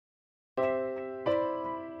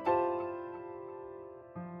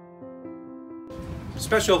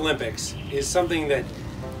Special Olympics is something that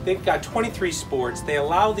they've got 23 sports. They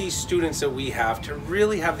allow these students that we have to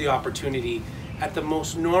really have the opportunity at the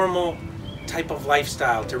most normal type of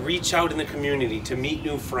lifestyle, to reach out in the community, to meet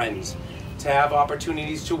new friends, to have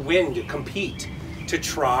opportunities to win, to compete, to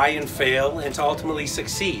try and fail, and to ultimately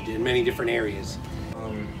succeed in many different areas.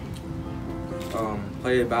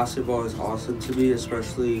 Playing basketball is awesome to me,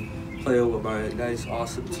 especially playing with my nice,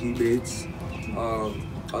 awesome teammates.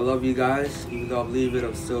 I love you guys. Even though I'm leaving,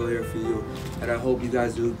 I'm still here for you. And I hope you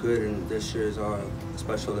guys do good in this year's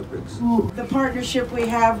Special Olympics. The partnership we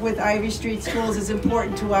have with Ivy Street Schools is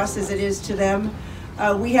important to us as it is to them.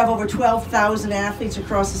 We have over 12,000 athletes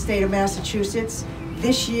across the state of Massachusetts.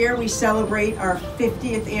 This year we celebrate our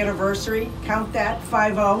 50th anniversary. Count that,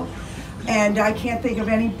 50. And I can't think of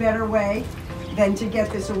any better way than to get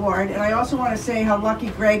this award. And I also want to say how lucky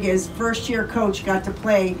Greg is. First-year coach got to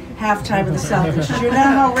play halftime of the Celtics. Do you know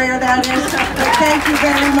how rare that is? But thank you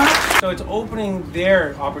very much. So it's opening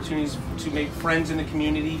their opportunities to make friends in the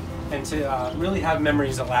community and to really have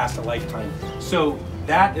memories that last a lifetime. So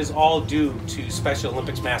that is all due to Special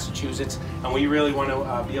Olympics Massachusetts, and we really want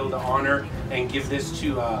to be able to honor and give this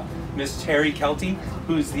to Ms. Terry Kelty,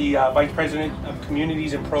 who's the Vice President of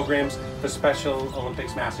Communities and Programs for Special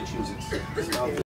Olympics Massachusetts.